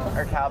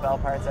 or cowbell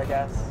parts, I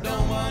guess.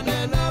 Don't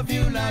wanna love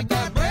you like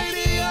that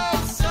radio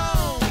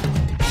song.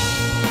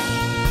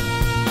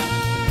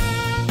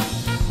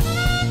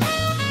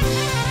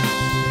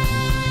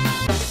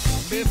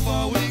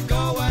 Before we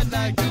go, I'd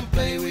like to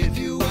play with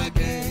you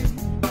again.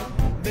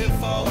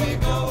 Before we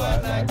go,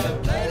 I'd like to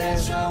play that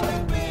show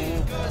with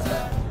me. 'Cause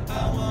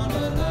I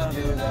wanna love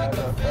you like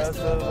a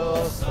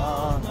festival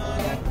song.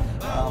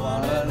 I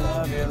wanna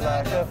love you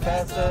like a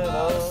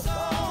festival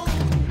song.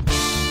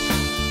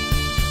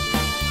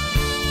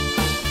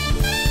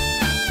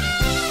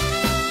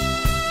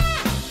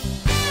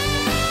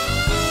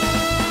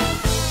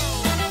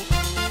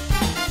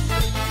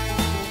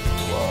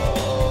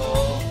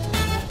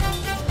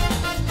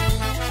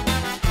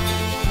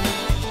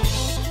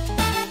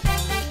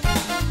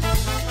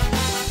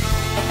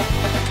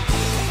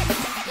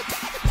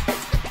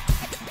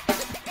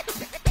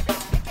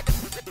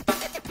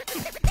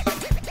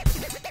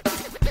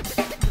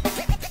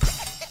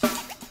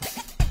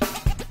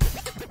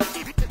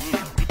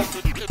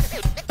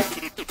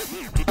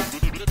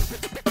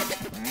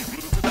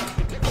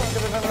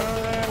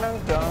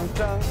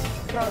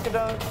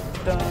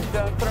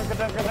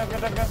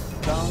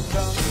 song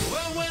come.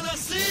 Well, when I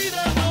see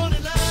that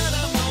morning light,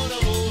 I'm gonna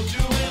hold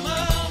you in my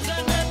arms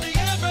and let the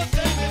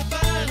everything be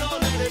fine, or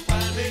let it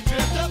finally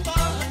drift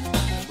apart.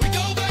 We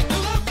go back to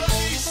the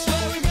place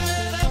where we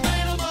met and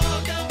made a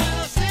mark, and when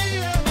I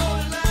see that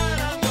morning light,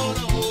 I'm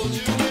gonna hold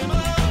you in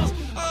my arms,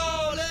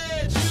 oh,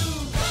 let you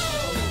go.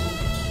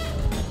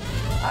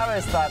 I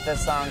always thought this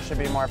song should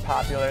be more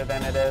popular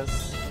than it is.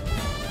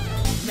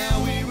 Now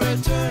we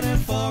returning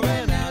for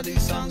an hour,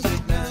 these songs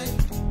ignite.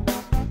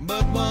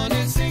 But one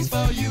it sings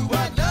for you,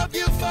 I love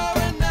you for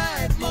a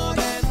night. More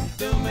than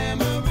the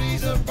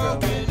memories of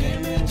broken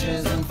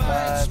images and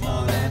fights.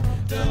 More than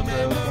the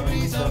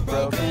memories of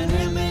broken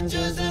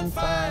images and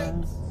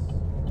fights.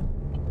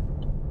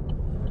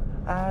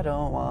 I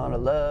don't wanna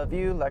love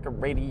you like a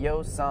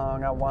radio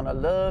song. I wanna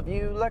love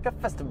you like a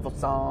festival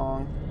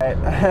song. Right.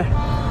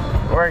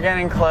 We're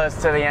getting close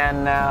to the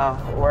end now.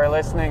 We're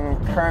listening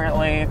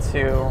currently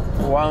to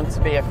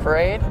Won't Be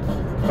Afraid,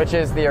 which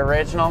is the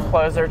original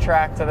closer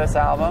track to this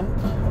album.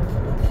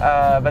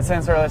 But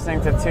since we're listening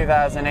to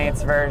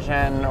 2008's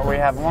version, we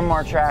have one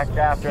more track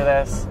after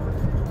this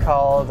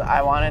called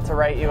I Wanted to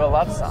Write You a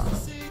Love Song.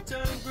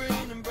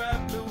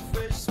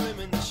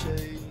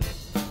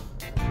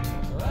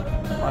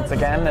 Once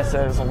again, this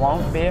is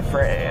Won't Be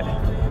Afraid.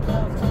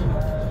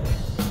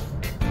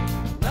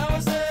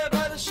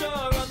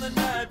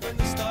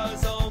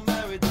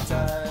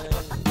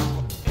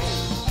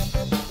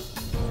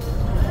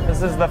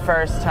 This is the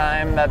first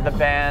time that the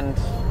band,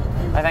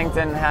 I think,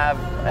 didn't have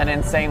an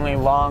insanely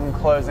long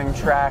closing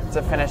track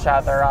to finish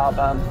out their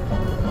album.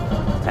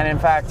 And in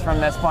fact, from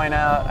this point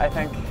out, I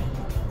think...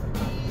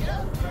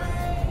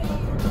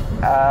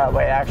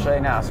 wait, actually,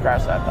 no,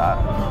 scratch that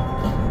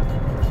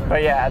thought.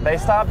 But yeah, they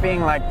stopped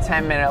being like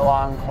 10-minute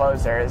long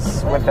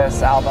closers with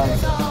this album.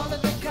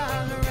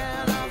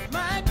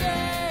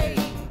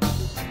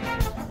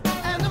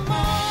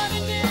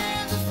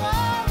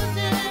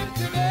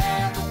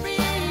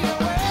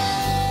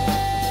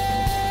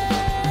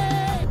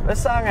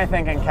 This song, I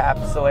think,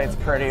 encapsulates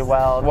pretty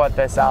well what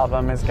this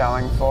album is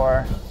going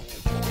for.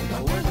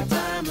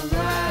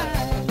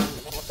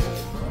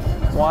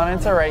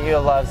 Wanted to Write You a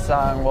Love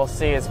Song, we'll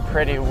see, is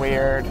pretty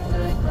weird.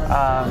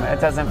 It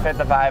doesn't fit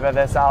the vibe of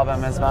this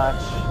album as much.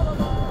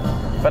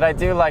 But I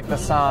do like the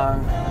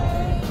song.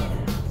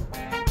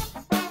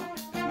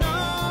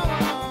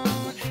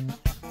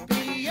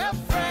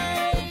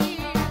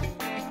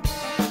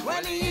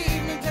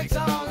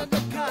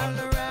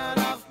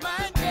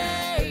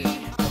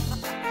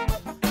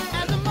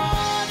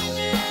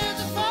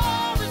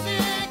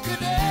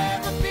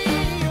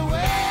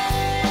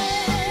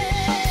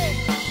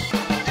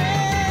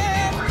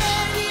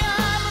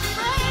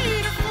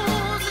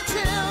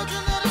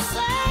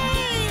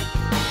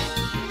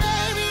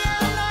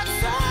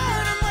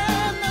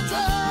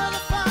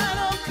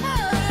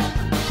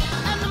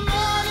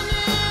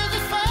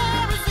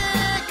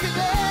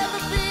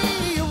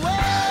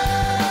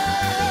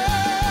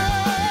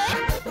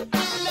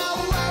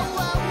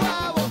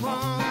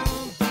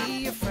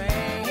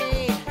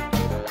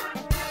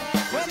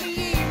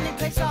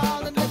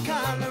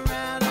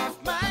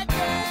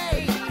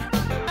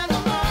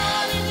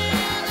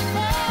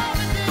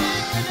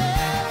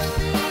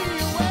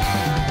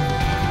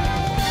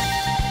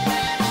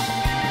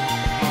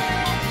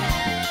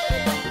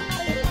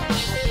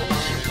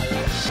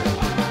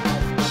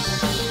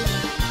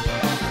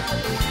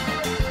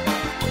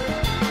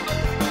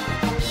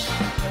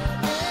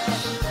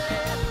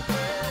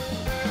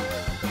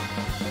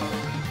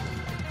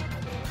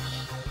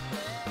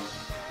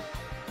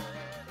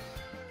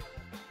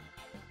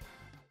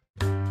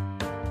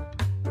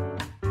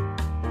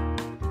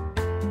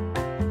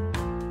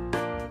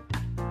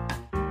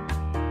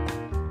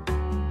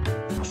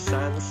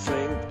 Sun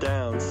sink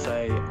down,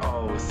 say,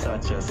 oh,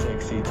 such a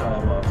sexy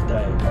time of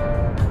day.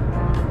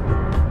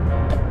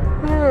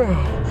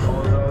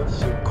 For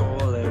those who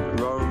call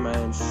it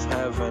romance,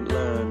 haven't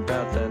learned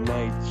about the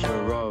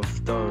nature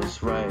of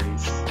those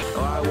rays.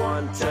 I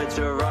wanted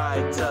to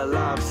write a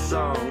love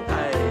song,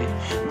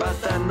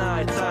 but the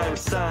nighttime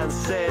sun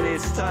said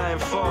it's time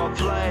for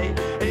play.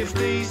 If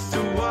these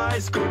two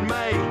eyes could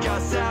make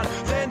us out,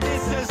 then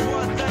this is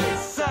what they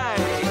say.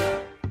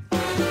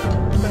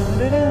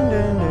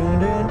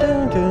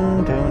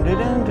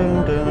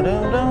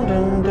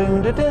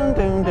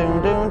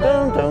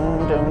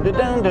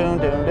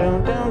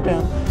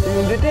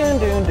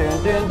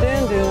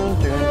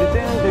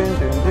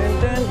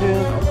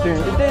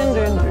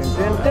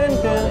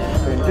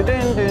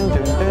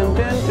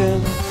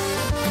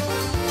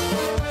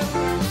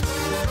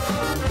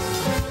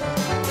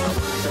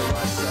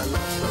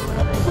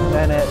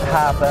 Then it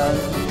happened.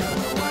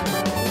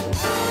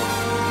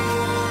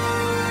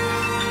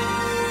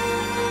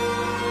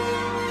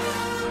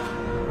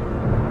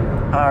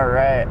 All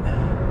right.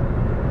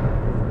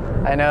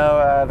 I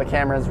know the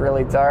camera's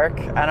really dark.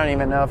 I don't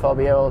even know if I'll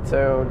be able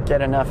to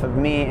get enough of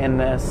me in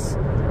this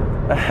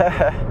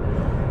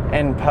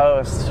in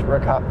post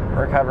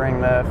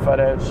recovering the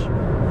footage.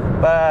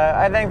 But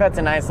I think that's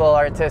a nice little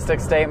artistic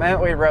statement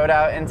we wrote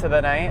out into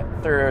the night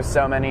through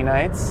so many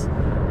nights.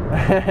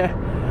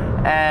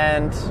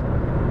 And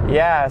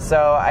yeah,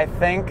 so I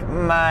think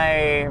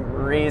my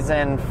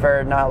reason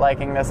for not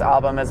liking this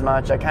album as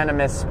much, I kind of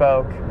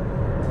misspoke.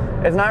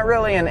 It's not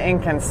really an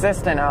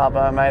inconsistent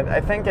album.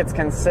 I think it's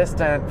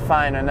consistent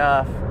fine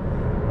enough,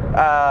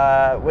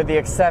 with the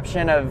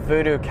exception of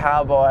Voodoo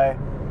Cowboy.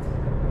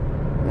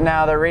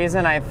 Now, the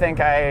reason I think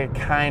I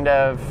kind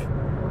of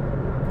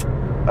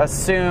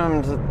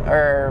assumed,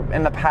 or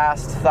in the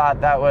past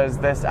thought that was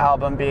this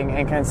album being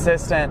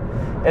inconsistent,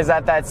 is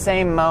at that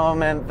same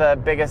moment the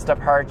biggest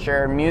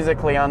departure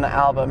musically on the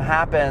album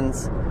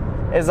happens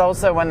is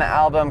also when the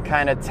album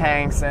kind of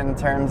tanks in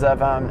terms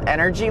of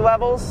energy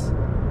levels.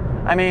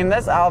 I mean,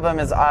 this album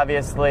is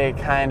obviously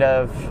kind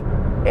of,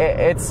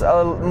 it's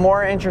a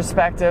more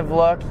introspective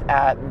look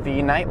at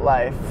the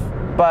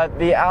nightlife, but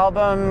the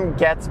album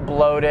gets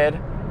bloated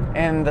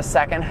in the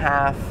second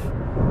half.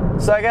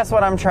 So I guess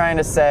what I'm trying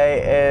to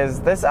say is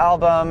this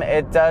album,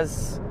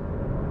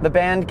 the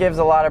band gives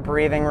a lot of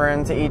breathing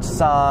room to each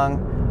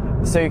song,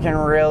 so you can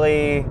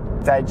really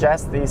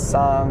digest these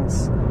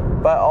songs,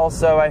 but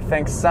also I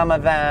think some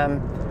of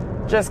them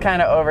just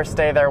kind of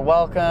overstay their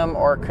welcome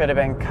or could have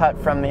been cut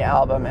from the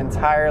album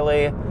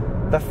entirely.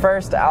 The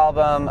first half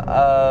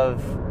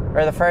of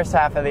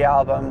the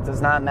album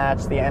does not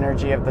match the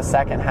energy of the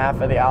second half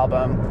of the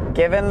album.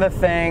 Given the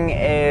thing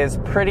is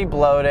pretty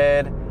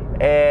bloated,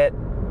 it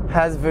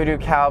has Voodoo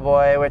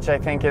Cowboy, which I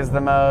think is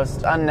the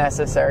most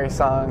unnecessary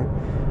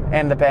song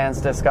in the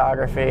band's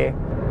discography.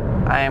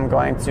 I am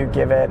going to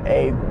give it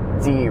a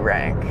D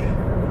rank.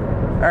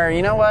 Or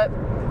you know what?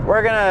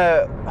 We're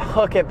gonna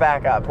hook it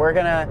back up.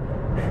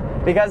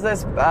 Because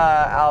this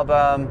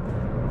album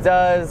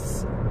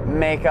does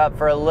make up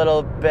for a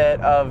little bit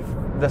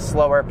of the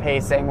slower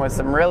pacing with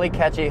some really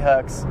catchy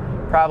hooks,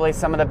 probably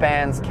some of the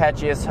band's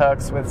catchiest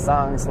hooks with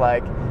songs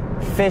like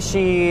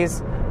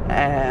Fishies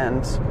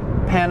and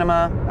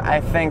Panama.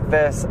 I think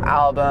this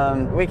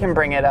album, we can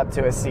bring it up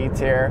to a C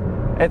tier.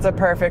 It's a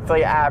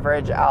perfectly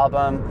average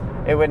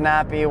album. It would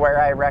not be where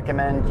I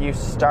recommend you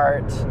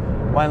start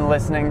when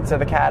listening to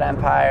the Cat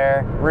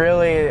Empire.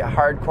 Really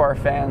hardcore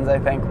fans, I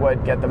think,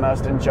 would get the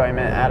most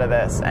enjoyment out of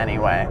this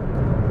anyway.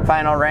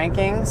 Final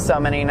ranking, So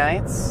Many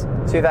Nights,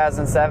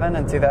 2007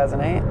 and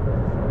 2008.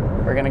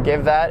 We're gonna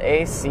give that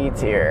a C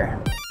tier.